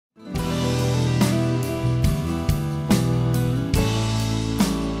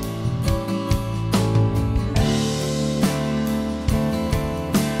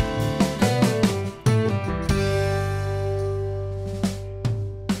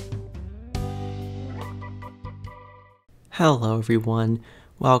Hello everyone,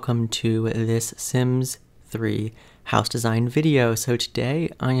 welcome to this Sims 3 house design video. So today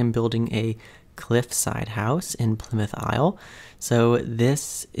I am building a cliffside house in Plymouth Isle. So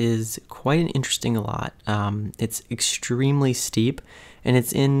this is quite an interesting lot. It's extremely steep and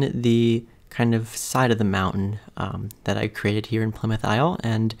it's in the kind of side of the mountain that I created here in Plymouth Isle,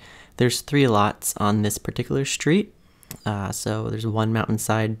 and there's 3 lots on this particular street. So there's 1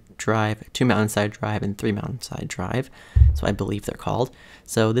 mountainside drive, 2 mountainside drive, and 3 mountainside drive. So I believe they're called.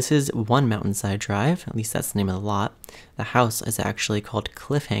 So this is 1 mountainside drive, at least that's the name of the lot. The house is actually called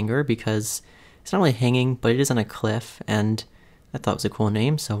Cliffhanger because it's not really hanging, but it is on a cliff, and I thought it was a cool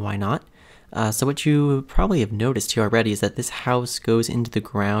name, so why not? So what you probably have noticed here already is that this house goes into the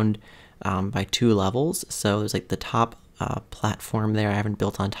ground by 2 levels. So there's like the top platform there I haven't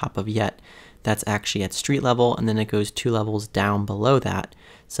built on top of yet. That's actually at street level, and then it goes 2 levels down below that.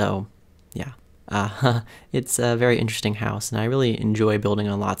 So yeah, it's a very interesting house, and I really enjoy building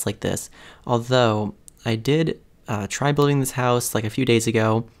on lots like this. Although I did try building this house like a few days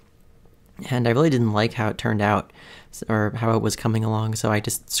ago, and I really didn't like how it turned out or how it was coming along, so I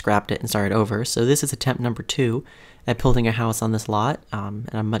just scrapped it and started over. So this is attempt number 2 at building a house on this lot, and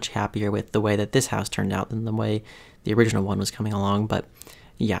I'm much happier with the way that this house turned out than the way the original one was coming along. But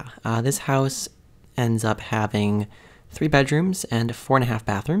yeah, this house ends up having 3 bedrooms and 4.5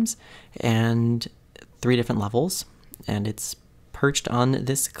 bathrooms and 3 different levels, and it's perched on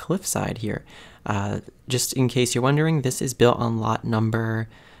this cliffside here. Just in case you're wondering, this is built on lot number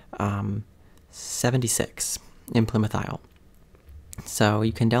 76 in Plymouth Isle. So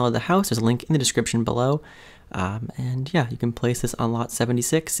you can download the house, there's a link in the description below, and yeah, you can place this on lot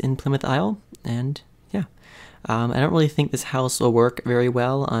 76 in Plymouth Isle, and yeah. I don't really think this house will work very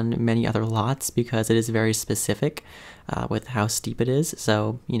well on many other lots because it is very specific with how steep it is.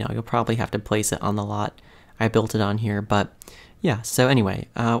 So, you know, you'll probably have to place it on the lot I built it on here. But yeah, so anyway,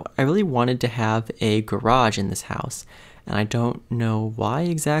 I really wanted to have a garage in this house, and I don't know why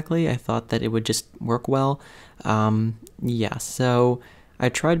exactly. I thought that it would just work well. Yeah, so I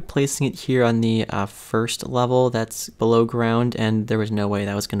tried placing it here on the first level that's below ground, and there was no way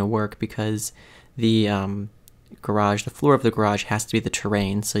that was going to work because the garage, the floor of the garage has to be the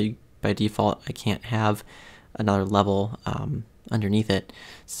terrain, so by default I can't have another level underneath it.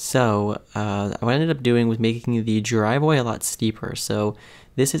 So what I ended up doing was making the driveway a lot steeper. So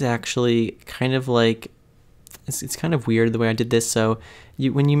this is actually kind of like, it's kind of weird the way I did this. So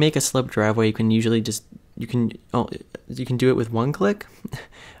when you make a sloped driveway, you can usually just, you can do it with 1 click,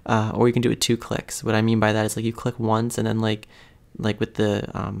 or you can do it 2 clicks. What I mean by that is like you click once and then like with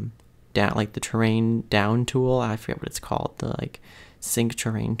the down, like the terrain down tool, I forget what it's called, the like sync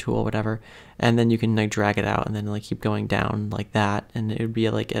terrain tool, whatever, and then you can like drag it out and then like keep going down like that, and it would be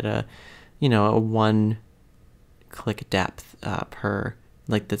like at a, you know, a 1 click depth per,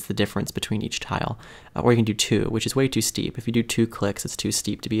 like that's the difference between each tile, or you can do 2, which is way too steep. If you do 2 clicks, it's too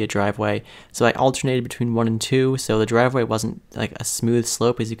steep to be a driveway. So I alternated between 1 and 2, so the driveway wasn't like a smooth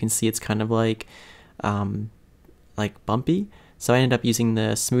slope. As you can see, it's kind of like bumpy. So I ended up using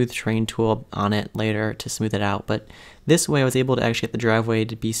the smooth terrain tool on it later to smooth it out. But this way I was able to actually get the driveway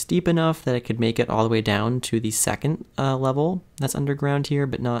to be steep enough that I could make it all the way down to the second level that's underground here,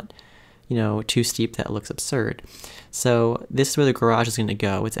 but not, you know, too steep that it looks absurd. So this is where the garage is going to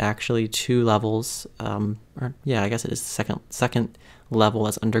go. It's actually 2 levels, or yeah, I guess it is the second level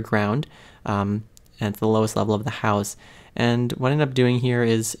that's underground, and it's the lowest level of the house. And what I ended up doing here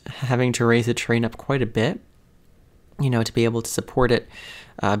is having to raise the terrain up quite a bit, you know, to be able to support it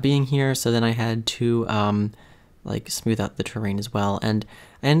being here. So then I had to like smooth out the terrain as well, and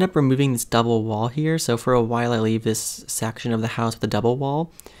I ended up removing this double wall here. So for a while I leave this section of the house with a double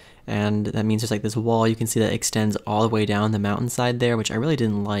wall, and that means there's like this wall you can see that extends all the way down the mountainside there, which I really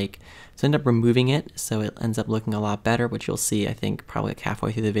didn't like. So I ended up removing it, so it ends up looking a lot better, which you'll see I think probably like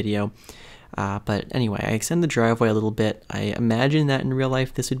halfway through the video. But anyway, I extend the driveway a little bit. I imagine that in real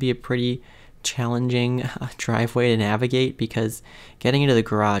life this would be a pretty challenging driveway to navigate because getting into the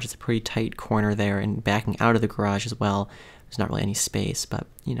garage is a pretty tight corner there, and backing out of the garage as well, there's not really any space. But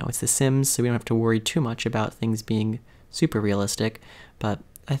you know, it's The Sims, so we don't have to worry too much about things being super realistic. But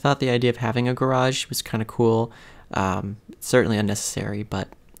I thought the idea of having a garage was kind of cool. Certainly unnecessary, but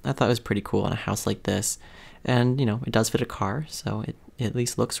I thought it was pretty cool in a house like this. And you know, it does fit a car, so it at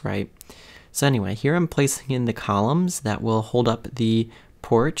least looks right. So anyway, here I'm placing in the columns that will hold up the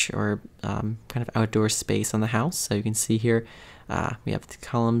porch or kind of outdoor space on the house. So you can see here we have the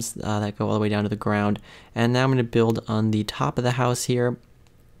columns that go all the way down to the ground, and now I'm going to build on the top of the house here,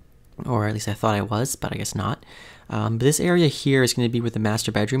 or at least I thought I was, but I guess not. But this area here is going to be where the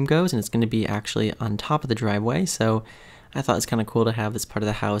master bedroom goes, and it's going to be actually on top of the driveway. So I thought it's kind of cool to have this part of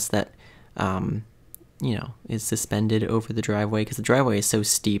the house that, you know, is suspended over the driveway, because the driveway is so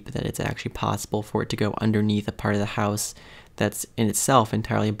steep that it's actually possible for it to go underneath a part of the house that's in itself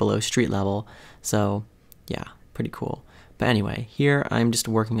entirely below street level. So yeah, pretty cool. But anyway, here I'm just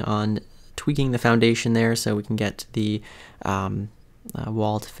working on tweaking the foundation there so we can get the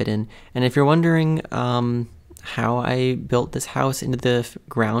wall to fit in. And if you're wondering how I built this house into the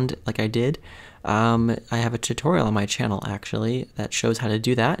ground like I did, I have a tutorial on my channel actually that shows how to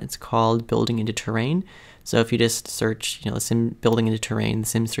do that. It's called Building into Terrain. So if you just search, you know, Building into Terrain, The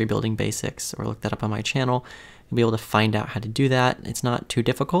Sims 3 Building Basics, or look that up on my channel, you'll be able to find out how to do that. It's not too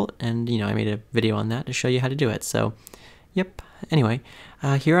difficult, and you know, I made a video on that to show you how to do it. So yep. Anyway,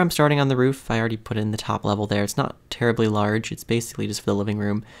 here I'm starting on the roof. I already put in the top level there. It's not terribly large. It's basically just for the living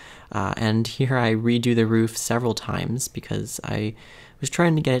room. And here I redo the roof several times because I was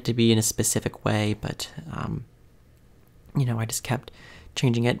trying to get it to be in a specific way, but you know, I just kept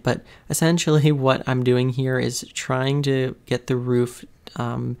changing it. But essentially what I'm doing here is trying to get the roof,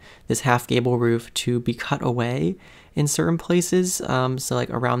 this half gable roof, to be cut away in certain places, so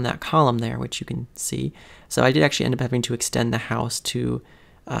like around that column there, which you can see. So I did actually end up having to extend the house to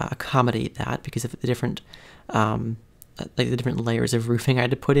accommodate that because of the different layers of roofing I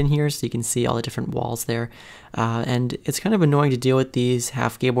had to put in here, so you can see all the different walls there. And it's kind of annoying to deal with these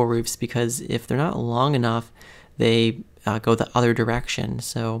half gable roofs because if they're not long enough, they go the other direction.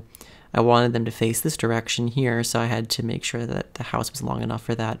 So I wanted them to face this direction here, so I had to make sure that the house was long enough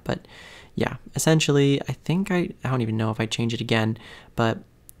for that. But yeah, essentially, I think I don't even know if I change it again, but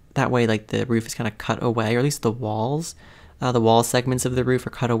that way, like, the roof is kind of cut away, or at least the wall segments of the roof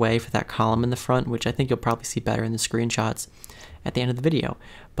are cut away for that column in the front, which I think you'll probably see better in the screenshots at the end of the video.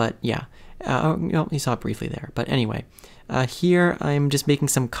 But yeah, you know, you saw it briefly there. But anyway, here I'm just making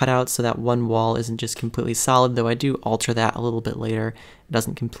some cutouts so that one wall isn't just completely solid, though I do alter that a little bit later. It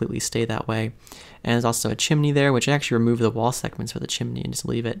doesn't completely stay that way. And there's also a chimney there, which I actually remove the wall segments for the chimney and just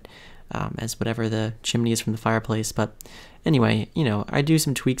leave it as whatever the chimney is from the fireplace. But anyway, you know, I do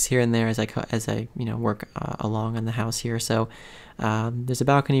some tweaks here and there as I you know, work along on the house here. So there's a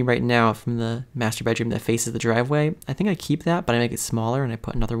balcony right now from the master bedroom that faces the driveway. I think I keep that, but I make it smaller and I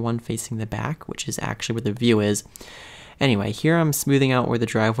put another one facing the back, which is actually where the view is. Anyway, here I'm smoothing out where the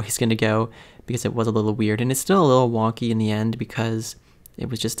driveway is going to go because it was a little weird, and it's still a little wonky in the end because it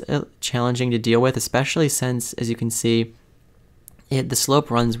was just challenging to deal with, especially since, as you can see, the slope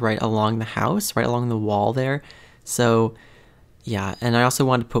runs right along the house, right along the wall there. So yeah, and I also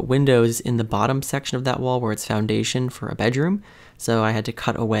wanted to put windows in the bottom section of that wall where it's foundation for a bedroom. So I had to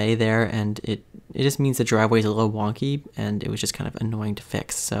cut away there, and it just means the driveway is a little wonky, and it was just kind of annoying to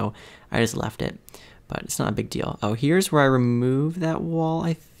fix. So I just left it, but it's not a big deal. Oh, here's where I remove that wall,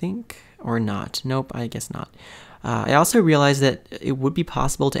 I think, or not. Nope, I guess not. I also realized that it would be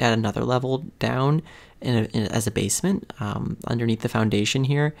possible to add another level down as a basement underneath the foundation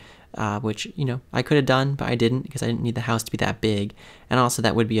here, which, you know, I could have done, but I didn't because I didn't need the house to be that big. And also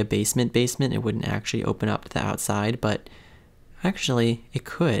that would be a basement. It wouldn't actually open up to the outside, but actually it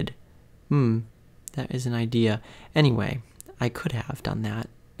could. That is an idea. Anyway, I could have done that.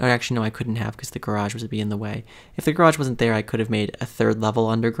 Or actually, no, I couldn't have because the garage was be in the way. If the garage wasn't there, I could have made a third level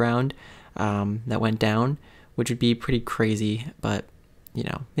underground that went down, which would be pretty crazy, but you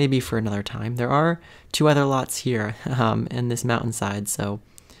know, maybe for another time. There are 2 other lots here in this mountainside, so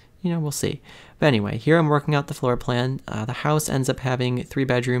you know, we'll see. But anyway, here I'm working out the floor plan. The house ends up having 3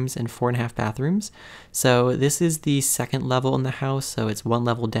 bedrooms and 4.5 bathrooms. So this is the second level in the house, so it's 1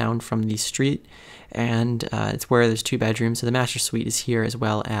 level down from the street, and it's where there's 2 bedrooms. So the master suite is here as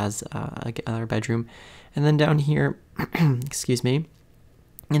well as another bedroom. And then down here, excuse me,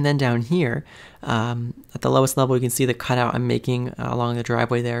 and then down here, at the lowest level, you can see the cutout I'm making along the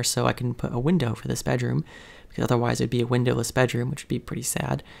driveway there, so I can put a window for this bedroom, because otherwise it would be a windowless bedroom, which would be pretty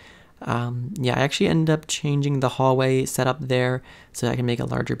sad. Yeah, I actually ended up changing the hallway setup there so I can make a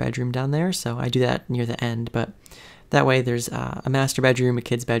larger bedroom down there, so I do that near the end, but that way there's a master bedroom, a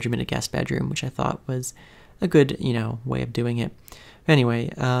kid's bedroom, and a guest bedroom, which I thought was a good, you know, way of doing it.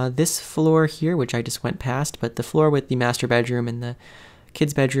 Anyway, this floor here, which I just went past, but the floor with the master bedroom and the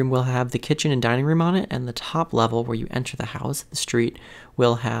kids' bedroom will have the kitchen and dining room on it, and the top level where you enter the house, the street,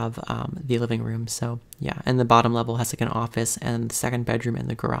 will have the living room. So yeah, and the bottom level has like an office and the second bedroom and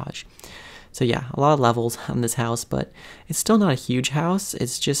the garage. So yeah, a lot of levels on this house, but it's still not a huge house.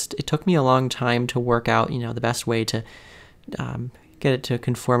 It's just, it took me a long time to work out, you know, the best way to get it to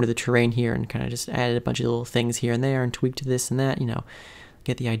conform to the terrain here, and kind of just added a bunch of little things here and there and tweaked this and that, you know.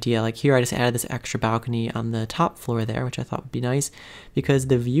 get the idea. Like here I just added this extra balcony on the top floor there, which I thought would be nice because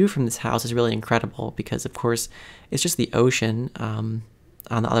the view from this house is really incredible because of course it's just the ocean on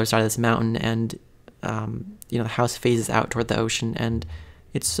the other side of this mountain, and you know, the house faces out toward the ocean and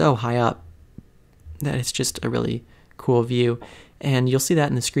it's so high up that it's just a really cool view. And you'll see that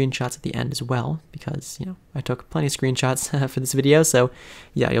in the screenshots at the end as well, because, you know, I took plenty of screenshots for this video. So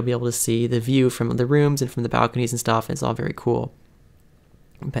yeah, you'll be able to see the view from the rooms and from the balconies and stuff. It's all very cool.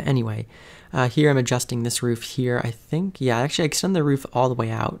 But anyway, here I'm adjusting this roof here, I think. Yeah, actually I extend the roof all the way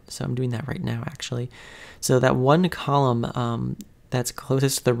out. So I'm doing that right now, actually. So that one column that's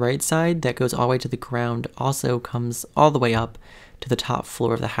closest to the right side that goes all the way to the ground also comes all the way up to the top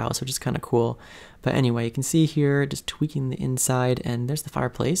floor of the house, which is kind of cool. But anyway, you can see here just tweaking the inside, and there's the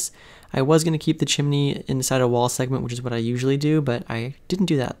fireplace. I was going to keep the chimney inside a wall segment, which is what I usually do, but I didn't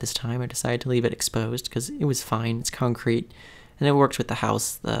do that this time. I decided to leave it exposed because it was fine. It's concrete and it works with the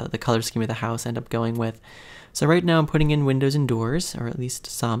house, the color scheme of the house I end up going with. So right now I'm putting in windows and doors, or at least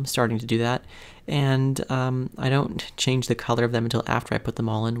some, starting to do that. And I don't change the color of them until after I put them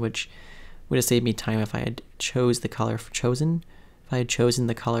all in, which would have saved me time if I had chosen the color first.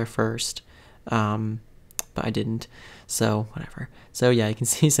 But I didn't, so whatever. So yeah, you can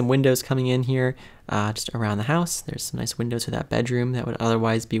see some windows coming in here just around the house. There's some nice windows for that bedroom that would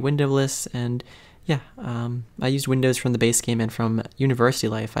otherwise be windowless, and yeah, I used windows from the base game and from University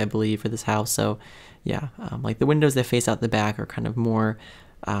Life, I believe, for this house. So yeah, like the windows that face out the back are kind of more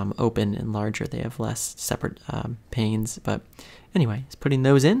open and larger. They have less separate panes, but anyway, just putting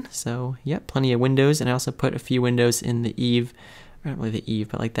those in. So yeah, plenty of windows, and I also put a few windows in the eave, not really the eave,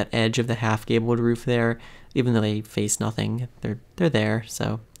 but like that edge of the half gabled roof there. Even though they face nothing, they're there.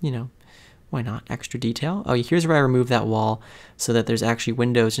 So, you know, why not? Extra detail. Oh, here's where I removed that wall so that there's actually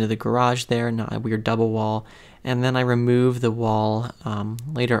windows into the garage there, not a weird double wall. And then I remove the wall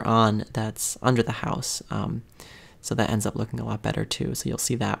later on that's under the house. So that ends up looking a lot better too. So you'll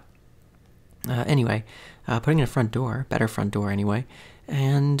see that. Anyway, putting in a front door, better front door anyway.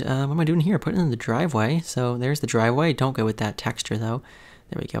 And what am I doing here? Putting in the driveway. So there's the driveway. Don't go with that texture though.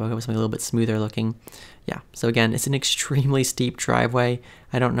 There we go. I'll go with something a little bit smoother looking. Yeah, so again, it's an extremely steep driveway.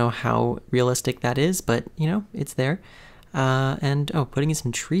 I don't know how realistic that is, but you know, it's there. And putting in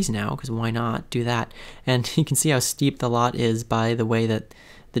some trees now, because why not do that? And you can see how steep the lot is by the way that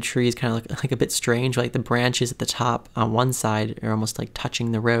the trees kind of look like a bit strange. Like the branches at the top on one side are almost like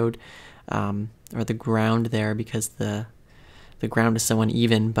touching the road or the ground there, because the ground is so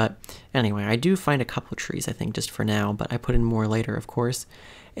uneven. But anyway, I do find a couple trees, I think, just for now, but I put in more later, of course.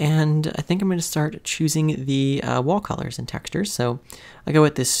 And I think I'm going to start choosing the wall colors and textures. So I go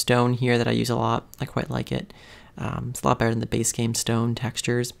with this stone here that I use a lot. I quite like it. It's a lot better than the base game stone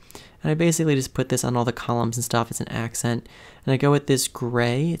textures. And I basically just put this on all the columns and stuff as an accent. And I go with this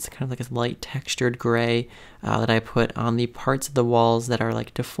gray. It's kind of like a light textured gray that I put on the parts of the walls that are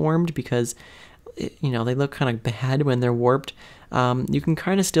like deformed, because you know, they look kind of bad when they're warped. You can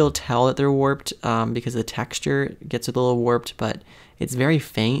kind of still tell that they're warped because the texture gets a little warped, but it's very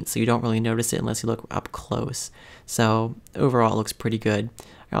faint, so you don't really notice it unless you look up close. So overall, it looks pretty good.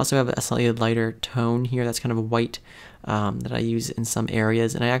 I also have a slightly lighter tone here that's kind of white that I use in some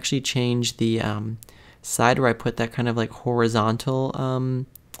areas, and I actually changed the side where I put that kind of like horizontal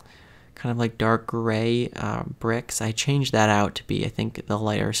kind of like dark gray bricks. I changed that out to be, I think, the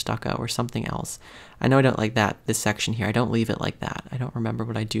lighter stucco or something else. I know I don't like that, this section here. I don't leave it like that. I don't remember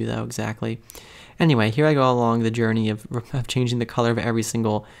what I do though exactly. Anyway, here I go along the journey of changing the color of every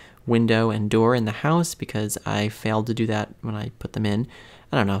single window and door in the house, because I failed to do that when I put them in.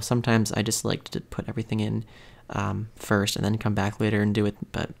 I don't know, sometimes I just like to put everything in first and then come back later and do it,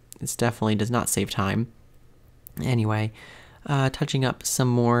 but it definitely does not save time. Anyway, touching up some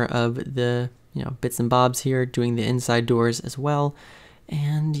more of the bits and bobs here, doing the inside doors as well.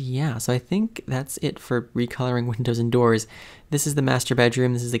 And yeah, so I think that's it for recoloring windows and doors. This is the master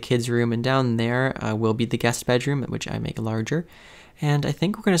bedroom, this is the kids' room, and down there will be the guest bedroom, which I make larger. And I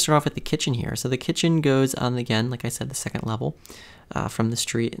think we're going to start off with the kitchen here. So the kitchen goes on, again, like I said, the second level from the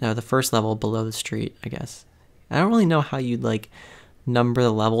street. No, the first level below the street, I guess. I don't really know how you'd like number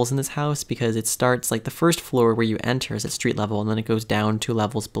the levels in this house, because it starts like the first floor where you enter is at street level, and then it goes down 2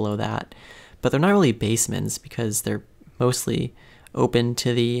 levels below that. But they're not really basements because they're mostly open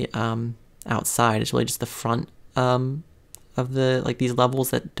to the outside. It's really just the front of the these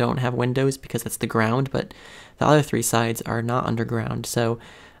levels that don't have windows, because that's the ground, but the other 3 sides are not underground. So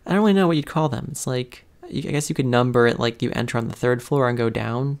I don't really know what you'd call them. It's like, I guess you could number it like you enter on the 3rd floor and go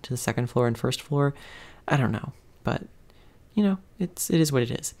down to the 2nd floor and 1st floor. I don't know, but you know, it is what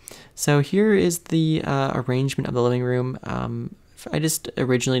it is. So here is the arrangement of the living room I just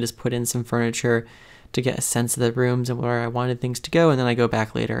originally just put in some furniture to get a sense of the rooms and where I wanted things to go, and then I go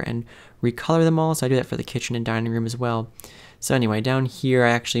back later and recolor them all. So I do that for the kitchen and dining room as well. So anyway, down here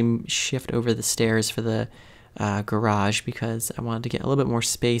I actually shift over the stairs for the garage because I wanted to get a little bit more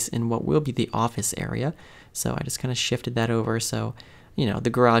space in what will be the office area. So I just kind of shifted that over, so you know, the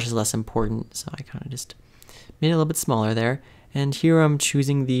garage is less important, so I kind of just made it a little bit smaller there. And here I'm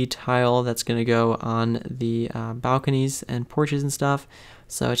choosing the tile that's going to go on the balconies and porches and stuff.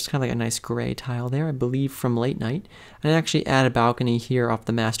 So it's just kind of like a nice gray tile there, I believe from late night. And I actually add a balcony here off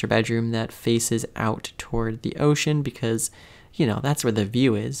the master bedroom that faces out toward the ocean because, you know, that's where the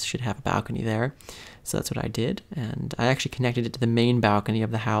view is, should have a balcony there. So that's what I did. And I actually connected it to the main balcony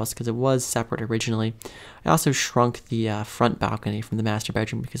of the house because it was separate originally. I also shrunk the front balcony from the master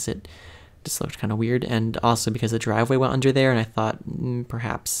bedroom because it just looked kind of weird, and also because the driveway went under there, and I thought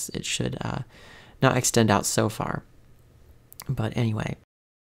perhaps it should not extend out so far. But anyway,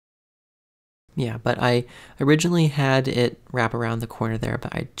 yeah, but I originally had it wrap around the corner there,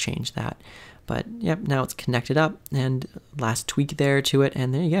 but I changed that. But yep, now it's connected up, and last tweak there to it,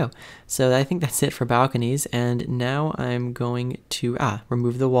 and there you go. So I think that's it for balconies, and now I'm going to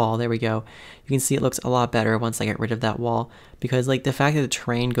remove the wall. There we go. You can see it looks a lot better once I get rid of that wall, because like the fact that the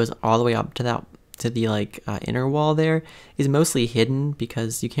train goes all the way up to the like inner wall there is mostly hidden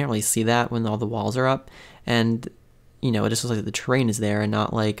because you can't really see that when all the walls are up, and you know, it just looks like the train is there and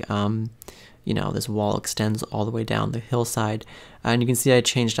not like you know, this wall extends all the way down the hillside. And you can see I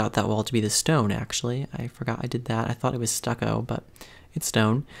changed out that wall to be the stone, actually. I forgot I did that. I thought it was stucco, but it's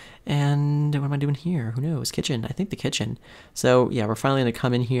stone. And what am I doing here? Who knows? Kitchen. I think the kitchen. So yeah, we're finally going to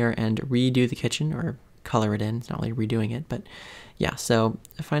come in here and redo the kitchen, or color it in. It's not really redoing it, but yeah. So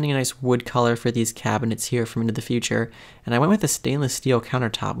finding a nice wood color for these cabinets here from Into the Future. And I went with a stainless steel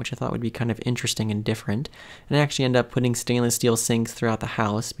countertop, which I thought would be kind of interesting and different. And I actually ended up putting stainless steel sinks throughout the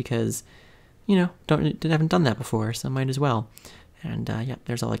house because, you know, haven't done that before, so might as well. And yeah,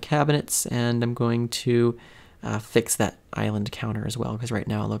 there's all the cabinets, and I'm going to fix that island counter as well, because right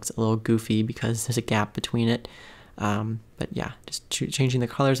now it looks a little goofy because there's a gap between it. But yeah, just changing the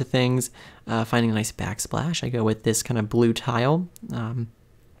colors of things, finding a nice backsplash. I go with this kind of blue tile.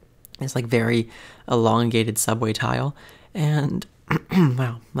 It's like very elongated subway tile. And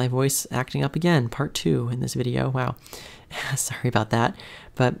wow, my voice acting up again, part 2 in this video, wow. Sorry about that.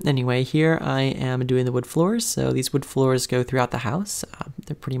 But anyway, here I am doing the wood floors. So these wood floors go throughout the house.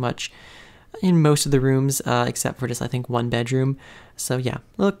 They're pretty much in most of the rooms, except for just, I think, one bedroom. So yeah,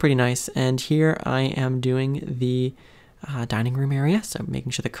 they look pretty nice. And here I am doing the dining room area. So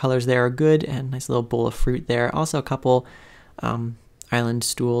making sure the colors there are good, and nice little bowl of fruit there. Also a couple island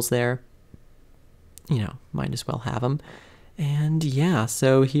stools there. You know, might as well have them. And yeah,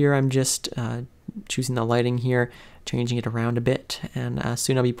 so here I'm just choosing the lighting here, changing it around a bit, and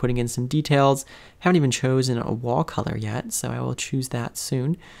soon I'll be putting in some details. Haven't even chosen a wall color yet, so I will choose that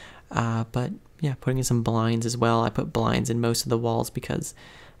soon. But yeah, putting in some blinds as well. I put blinds in most of the walls because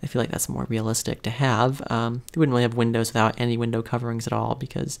I feel like that's more realistic to have. You wouldn't really have windows without any window coverings at all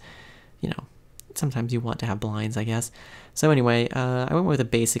because, you know, sometimes you want to have blinds, I guess. So anyway, I went with a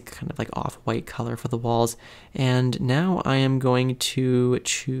basic kind of like off-white color for the walls, and now I am going to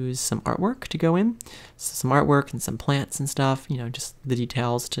choose some artwork to go in. So some artwork and some plants and stuff, you know, just the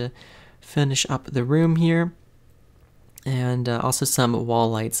details to finish up the room here. And also some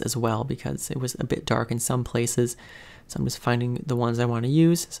wall lights as well because it was a bit dark in some places. So I'm just finding the ones I want to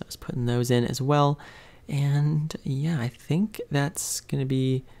use, so I was putting those in as well. And yeah, I think that's going to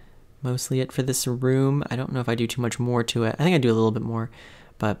be mostly it for this room. I don't know if I do too much more to it. I think I do a little bit more.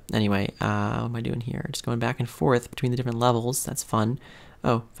 But anyway, what am I doing here? Just going back and forth between the different levels. That's fun.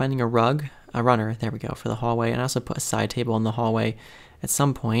 Oh, finding a rug, a runner, there we go, for the hallway. And I also put a side table in the hallway at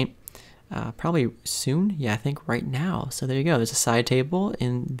some point. Probably soon. Yeah, I think right now. So there you go. There's a side table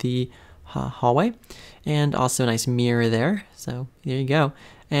in the hallway. And also a nice mirror there. So there you go.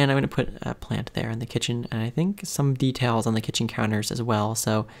 And I'm going to put a plant there in the kitchen. And I think some details on the kitchen counters as well.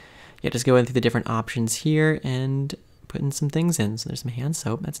 So yeah, just going through the different options here and putting some things in. So there's some hand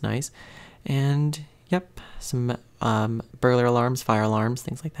soap, that's nice. And yep, some burglar alarms, fire alarms,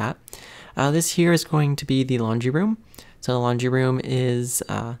 things like that. This here is going to be the laundry room. So the laundry room is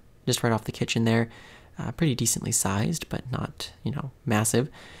just right off the kitchen there. Pretty decently sized, but not, you know, massive.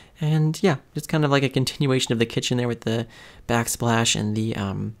 And yeah, just kind of like a continuation of the kitchen there with the backsplash and the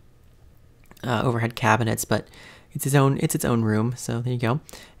overhead cabinets, but it's its own room, so there you go.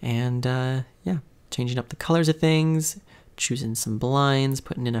 And yeah, changing up the colors of things, choosing some blinds,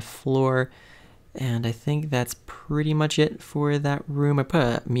 putting in a floor, and I think that's pretty much it for that room. I put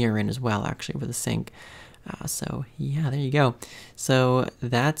a mirror in as well, actually, for the sink. So yeah, there you go. So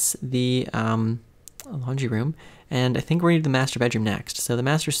that's the laundry room, and I think we're going to do the master bedroom next. So the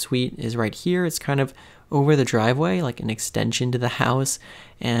master suite is right here. It's kind of over the driveway, like an extension to the house,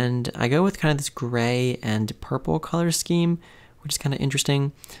 and I go with kind of this gray and purple color scheme, which is kind of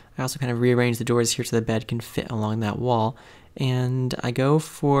interesting. I also kind of rearrange the doors here so the bed can fit along that wall, and I go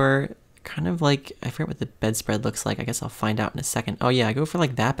for kind of like, I forget what the bedspread looks like. I guess I'll find out in a second. Oh yeah, I go for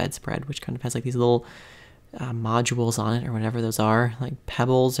like that bedspread, which kind of has like these little modules on it or whatever those are, like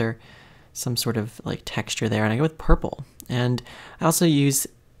pebbles or some sort of like texture there, and I go with purple. And I also use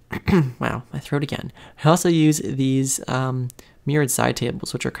wow, my throat again. I also use these mirrored side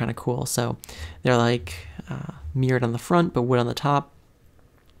tables, which are kind of cool. So they're like mirrored on the front but wood on the top,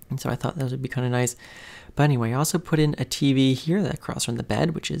 and so I thought those would be kind of nice. But anyway, I also put in a TV here that across from the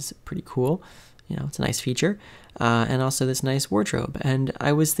bed, which is pretty cool. You know, it's a nice feature. And also this nice wardrobe. And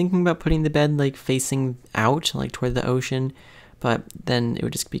I was thinking about putting the bed like facing out, like toward the ocean, but then it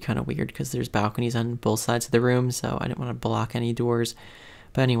would just be kind of weird because there's balconies on both sides of the room, so I didn't want to block any doors.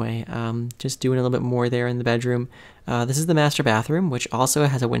 But anyway, just doing a little bit more there in the bedroom. This is the master bathroom, which also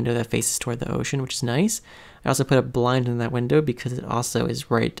has a window that faces toward the ocean, which is nice. I also put a blind in that window because it also is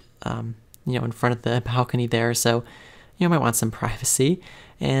right, you know, in front of the balcony there, so you might want some privacy.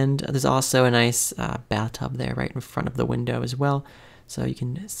 And there's also a nice bathtub there right in front of the window as well, so you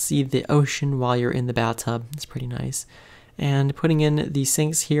can see the ocean while you're in the bathtub. It's pretty nice. And putting in the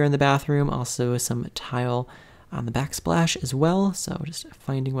sinks here in the bathroom, also some tile on the backsplash as well, so just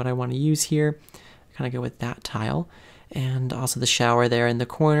finding what I want to use here. Kind of go with that tile. And also the shower there in the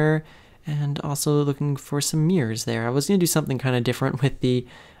corner, and also looking for some mirrors there. I was going to do something kind of different with the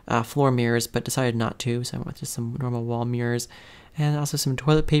floor mirrors, but decided not to, so I went with just some normal wall mirrors. And also some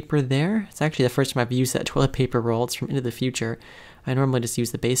toilet paper there. It's actually the first time I've used that toilet paper roll. It's from Into the Future. I normally just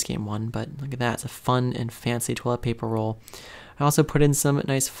use the base game one, but look at that. It's a fun and fancy toilet paper roll. I also put in some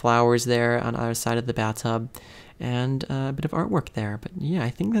nice flowers there on either side of the bathtub, and a bit of artwork there. But yeah, I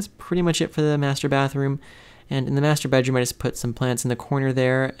think that's pretty much it for the master bathroom. And in the master bedroom, I just put some plants in the corner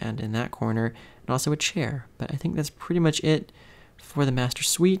there, and in that corner, and also a chair. But I think that's pretty much it for the master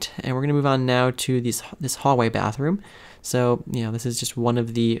suite. And we're going to move on now to this hallway bathroom. So, you know, this is just one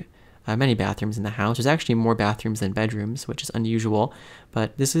of the many bathrooms in the house. There's actually more bathrooms than bedrooms, which is unusual.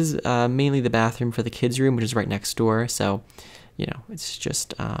 But this is mainly the bathroom for the kids' room, which is right next door. So, you know, it's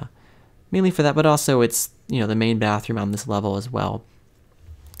just mainly for that. But also it's, you know, the main bathroom on this level as well.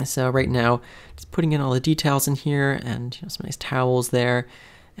 So right now, just putting in all the details in here, and you know, some nice towels there,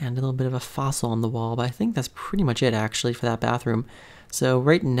 and a little bit of a fossil on the wall. But I think that's pretty much it, actually, for that bathroom. So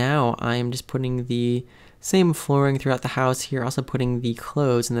right now, I'm just putting the same flooring throughout the house here, also putting the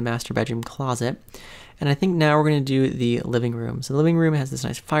clothes in the master bedroom closet. And I think now we're going to do the living room. So the living room has this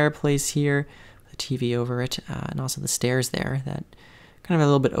nice fireplace here, with a TV over it, and also the stairs there that kind of a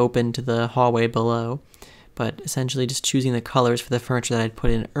little bit open to the hallway below. But essentially just choosing the colors for the furniture that I'd put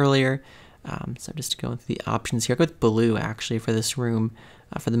in earlier. So just going through the options here. I go with blue, actually, for this room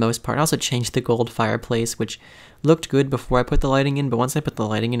for the most part. I also changed the gold fireplace, which looked good before I put the lighting in, but once I put the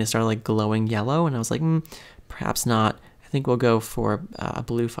lighting in, it started like glowing yellow, and I was like, perhaps not. I think we'll go for a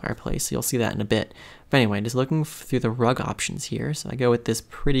blue fireplace, so you'll see that in a bit. But anyway, just looking through the rug options here. So I go with this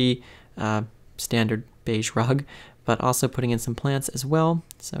pretty standard beige rug, but also putting in some plants as well.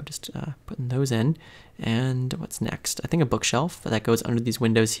 So just putting those in. And what's next? I think a bookshelf that goes under these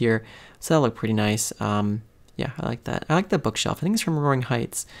windows here. So that'll look pretty nice. Yeah, I like that. I like that bookshelf. I think it's from Roaring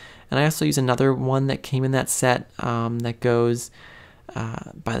Heights. And I also use another one that came in that set that goes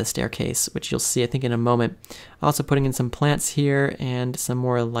by the staircase, which you'll see, I think, in a moment. Also putting in some plants here and some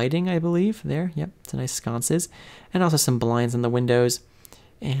more lighting, I believe, there. Yep, some nice sconces. And also some blinds on the windows.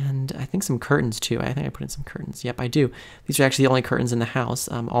 And I think some curtains, too. I think I put in some curtains. Yep, I do. These are actually the only curtains in the house.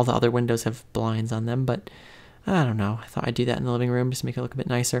 All the other windows have blinds on them, but I don't know. I thought I'd do that in the living room just to make it look a bit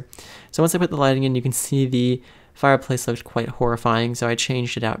nicer. So once I put the lighting in, you can see the fireplace looked quite horrifying, so I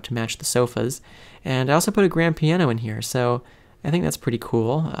changed it out to match the sofas. And I also put a grand piano in here, so I think that's pretty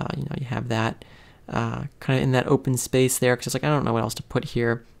cool. You know, you have that kind of in that open space there, because it's like, I don't know what else to put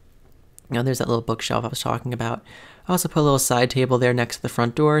here. You know, there's that little bookshelf I was talking about. I also put a little side table there next to the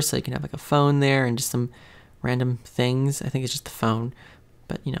front door, so you can have like a phone there and just some random things. I think it's just the phone,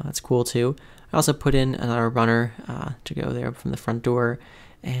 but you know, that's cool too. I also put in another runner to go there from the front door,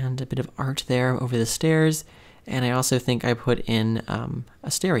 and a bit of art there over the stairs. And I also think I put in a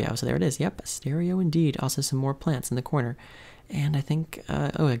stereo, so there it is. Yep, a stereo indeed. Also some more plants in the corner. And I think,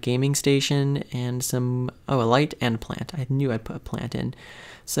 a gaming station and some, a light and a plant. I knew I'd put a plant in.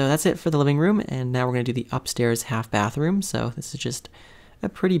 So that's it for the living room, and now we're going to do the upstairs half bathroom. So this is just a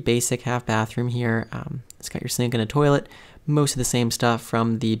pretty basic half bathroom here. It's got your sink and a toilet, most of the same stuff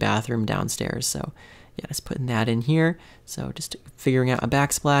from the bathroom downstairs. So yeah, just putting that in here. So just figuring out a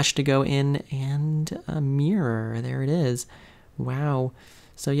backsplash to go in and a mirror. There it is. Wow.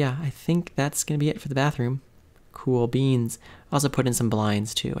 So yeah, I think that's going to be it for the bathroom. Cool beans. Also put in some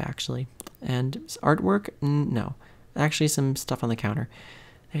blinds too, actually. And artwork? No. Actually, some stuff on the counter.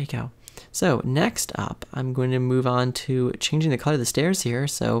 There you go. So next up, I'm going to move on to changing the color of the stairs here.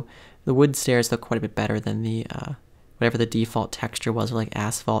 So the wood stairs look quite a bit better than the whatever the default texture was, or like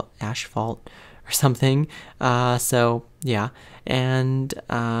asphalt or something. So yeah, and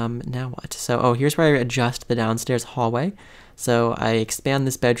now what? So here's where I adjust the downstairs hallway. So I expand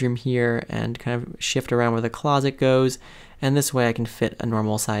this bedroom here and kind of shift around where the closet goes, and this way I can fit a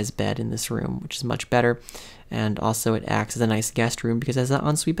normal size bed in this room, which is much better. And also it acts as a nice guest room because it has an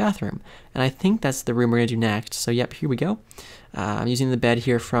ensuite bathroom. And I think that's the room we're going to do next. So yep, here we go. I'm using the bed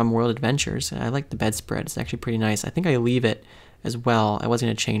here from World Adventures. I like the bedspread. It's actually pretty nice. I think I leave it as well. I was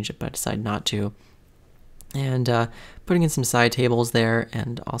going to change it, but I decided not to. And putting in some side tables there,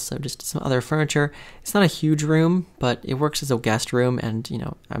 and also just some other furniture. It's not a huge room, but it works as a guest room, and you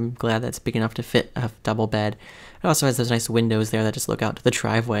know, I'm glad that's big enough to fit a double bed. It also has those nice windows there that just look out to the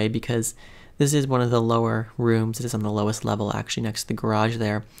driveway, because this is one of the lower rooms. It is on the lowest level, actually, next to the garage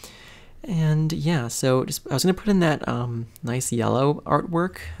there. And yeah, so I was going to put in that nice yellow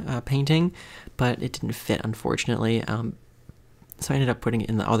artwork painting, but it didn't fit, unfortunately. So I ended up putting it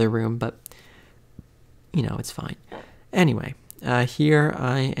in the other room, but you know, it's fine. Anyway, here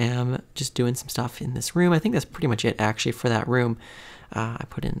I am just doing some stuff in this room. I think that's pretty much it, actually, for that room. I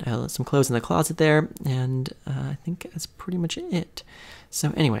put in some clothes in the closet there, and I think that's pretty much it.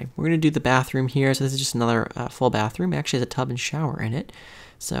 So anyway, we're going to do the bathroom here. So this is just another full bathroom. It actually has a tub and shower in it.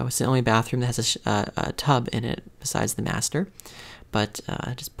 So it's the only bathroom that has a tub in it besides the master. But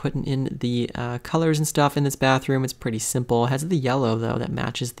just putting in the colors and stuff in this bathroom. It's pretty simple. It has the yellow, though, that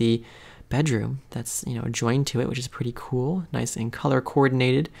matches the bedroom that's, you know, joined to it, which is pretty cool. Nice and color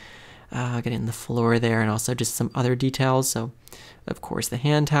coordinated. Getting the floor there, and also just some other details. So of course the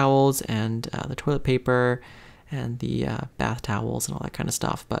hand towels and the toilet paper and the bath towels and all that kind of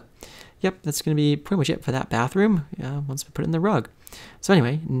stuff. But yep, that's going to be pretty much it for that bathroom once we put in the rug. So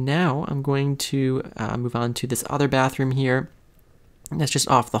anyway, now I'm going to move on to this other bathroom here. That's just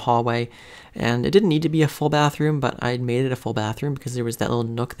off the hallway, and it didn't need to be a full bathroom, but I made it a full bathroom because there was that little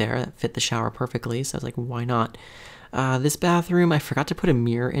nook there that fit the shower perfectly, so I was like, why not? This bathroom, I forgot to put a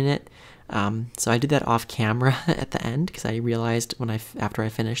mirror in it, so I did that off camera at the end because I realized after I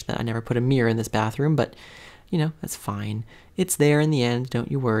finished that I never put a mirror in this bathroom, but you know, that's fine. It's there in the end,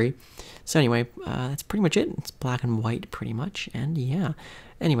 don't you worry. So anyway, that's pretty much it. It's black and white pretty much, and yeah.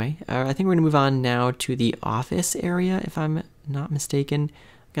 Anyway, I think we're going to move on now to the office area, if I'm not mistaken.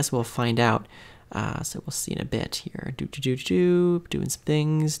 I guess we'll find out. So we'll see in a bit here. Doing some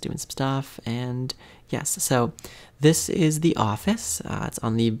things, doing some stuff, and yes. So this is the office. It's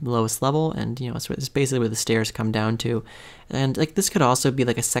on the lowest level, and you know, it's basically where the stairs come down to. And like this could also be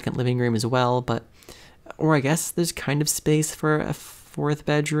like a second living room as well, or I guess there's kind of space for a fourth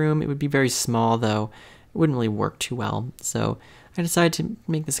bedroom. It would be very small though. It wouldn't really work too well. So I decided to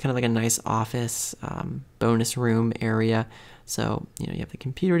make this kind of like a nice office bonus room area. So, you know, you have the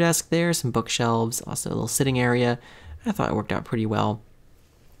computer desk there, some bookshelves, also a little sitting area. I thought it worked out pretty well.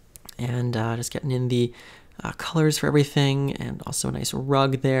 And just getting in the colors for everything, and also a nice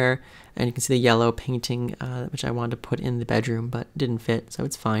rug there. And you can see the yellow painting, which I wanted to put in the bedroom, but didn't fit, so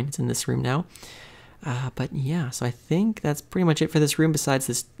it's fine. It's in this room now. But yeah, so I think that's pretty much it for this room, besides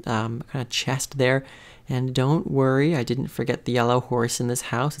this kind of chest there. And don't worry, I didn't forget the yellow horse in this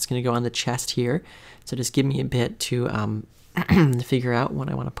house. It's going to go on the chest here. So just give me a bit to figure out when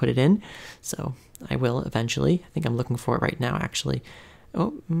I want to put it in. So I will eventually. I think I'm looking for it right now, actually.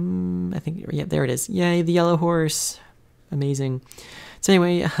 Oh, I think, yeah, there it is. Yay, the yellow horse. Amazing. So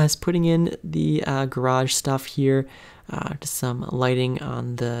anyway, I was putting in the garage stuff here. Just some lighting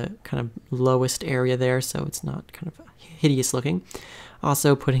on the kind of lowest area there, so it's not kind of hideous looking.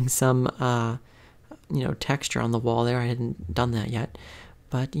 Also putting some, you know, texture on the wall there. I hadn't done that yet.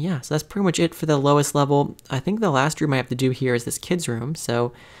 But yeah, so that's pretty much it for the lowest level. I think the last room I have to do here is this kid's room.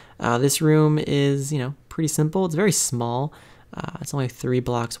 So this room is, you know, pretty simple. It's very small. It's only 3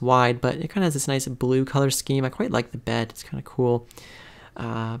 blocks wide, but it kind of has this nice blue color scheme. I quite like the bed. It's kind of cool.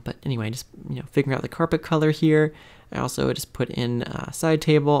 But anyway, just, you know, figuring out the carpet color here. I also just put in a side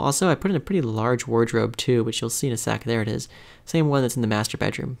table. Also, I put in a pretty large wardrobe too, which you'll see in a sec. There it is. Same one that's in the master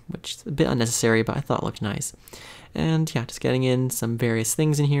bedroom, which is a bit unnecessary, but I thought it looked nice. And yeah, just getting in some various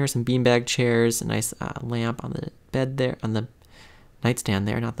things in here, some beanbag chairs, a nice lamp on the bed there, on the nightstand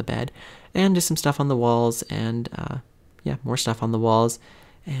there, not the bed. And just some stuff on the walls, and yeah, more stuff on the walls,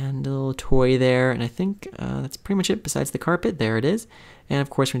 and a little toy there. And I think that's pretty much it besides the carpet. There it is. And of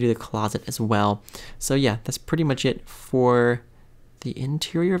course, we're going to do the closet as well. So yeah, that's pretty much it for the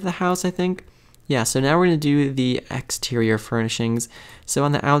interior of the house, I think. Yeah, so now we're going to do the exterior furnishings. So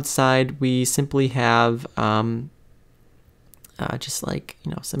on the outside, we simply have just like,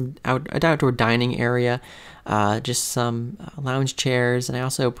 you know, some outdoor dining area, just some lounge chairs, and I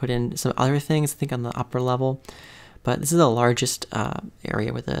also put in some other things, I think, on the upper level. But this is the largest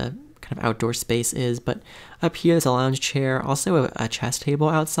area where the kind of outdoor space is. But up here is a lounge chair, also a chess table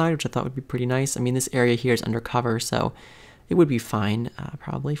outside, which I thought would be pretty nice. I mean, this area here is undercover, so it would be fine,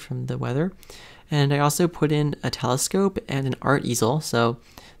 probably, from the weather. And I also put in a telescope and an art easel, so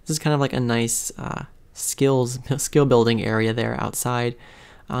this is kind of like a nice skill building area there outside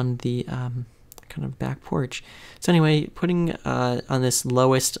on the kind of back porch. So anyway, putting on this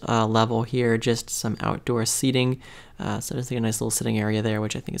lowest level here just some outdoor seating, so there's like a nice little sitting area there,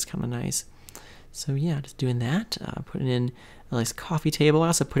 which I think is kind of nice. So yeah, just doing that, putting in a nice coffee table. I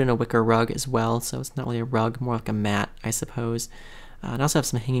also put in a wicker rug as well, so it's not really a rug, more like a mat, I suppose. And I also have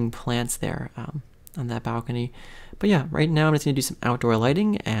some hanging plants there on that balcony. But yeah, right now I'm just going to do some outdoor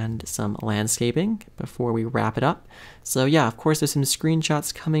lighting and some landscaping before we wrap it up. So yeah, of course, there's some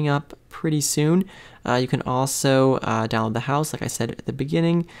screenshots coming up pretty soon. You can also download the house, like I said at the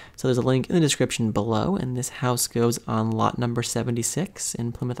beginning. So there's a link in the description below, and this house goes on lot number 76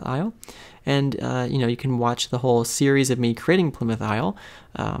 in Plymouth Isle. And you know, you can watch the whole series of me creating Plymouth Isle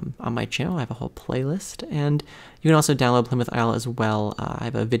on my channel. I have a whole playlist, and you can also download Plymouth Isle as well. I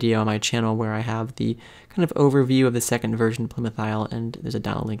have a video on my channel where I have the kind of overview of the second version of Plymouth Isle, and there's a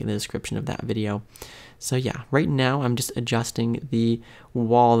download link in the description of that video. So yeah, right now I'm just adjusting the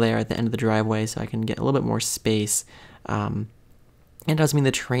wall there at the end of the driveway so I can get a little bit more space. And it does mean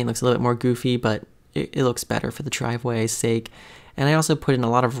the terrain looks a little bit more goofy, but it looks better for the driveway's sake. And I also put in a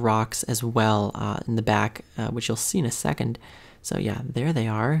lot of rocks as well in the back, which you'll see in a second. So yeah, there they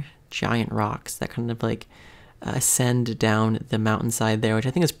are, giant rocks that kind of like ascend down the mountainside there, which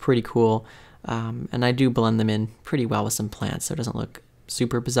I think is pretty cool. And I do blend them in pretty well with some plants, so it doesn't look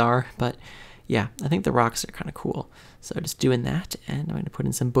super bizarre, but yeah, I think the rocks are kind of cool. So just doing that, and I'm going to put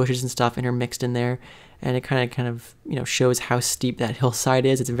in some bushes and stuff intermixed in there, and it kind of you know, shows how steep that hillside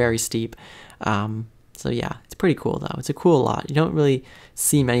is. It's very steep. So yeah, it's pretty cool though. It's a cool lot. You don't really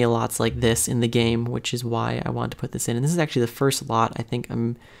see many lots like this in the game, which is why I wanted to put this in. And this is actually the first lot I think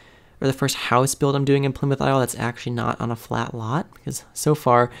or the first house build I'm doing in Plymouth Isle that's actually not on a flat lot, because so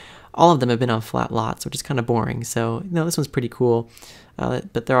far all of them have been on flat lots, which is kind of boring. So, you know, this one's pretty cool,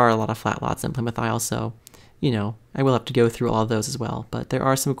 but there are a lot of flat lots in Plymouth Isle, so, you know, I will have to go through all of those as well, but there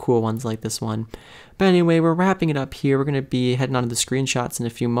are some cool ones like this one. But anyway, we're wrapping it up here. We're going to be heading on to the screenshots in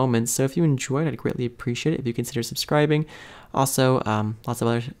a few moments, so if you enjoyed, I'd greatly appreciate it if you consider subscribing. Also, lots of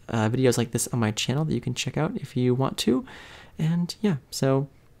other videos like this on my channel that you can check out if you want to. And yeah, so,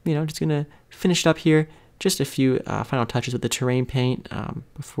 you know, just going to finish it up here. Just a few final touches with the terrain paint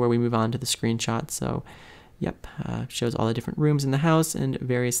before we move on to the screenshot. So, yep, shows all the different rooms in the house and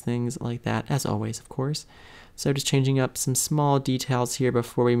various things like that, as always, of course. So just changing up some small details here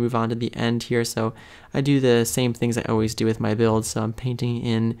before we move on to the end here. So I do the same things I always do with my builds. So I'm painting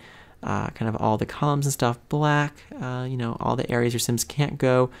in kind of all the columns and stuff black, you know, all the areas your Sims can't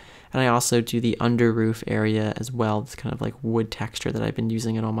go. And I also do the under roof area as well. It's kind of like wood texture that I've been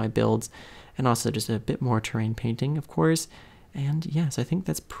using in all my builds. And also just a bit more terrain painting, of course. And yeah, so I think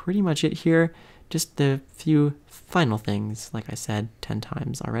that's pretty much it here. Just the few final things, like I said 10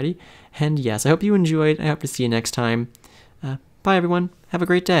 times already. And yes, I hope you enjoyed. I hope to see you next time. Bye, everyone. Have a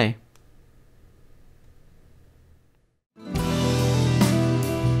great day.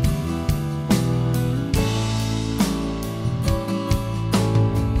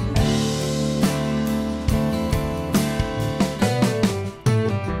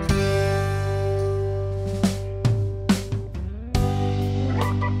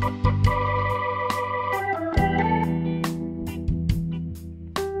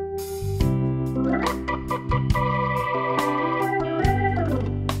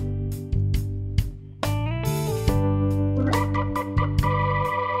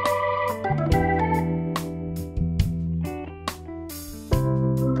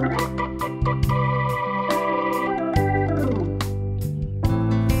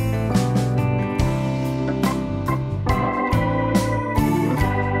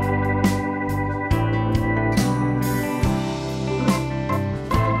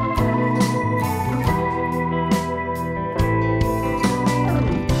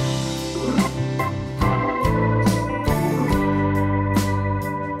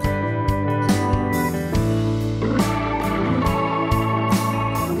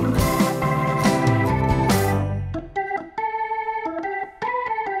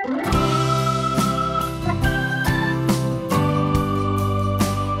 you.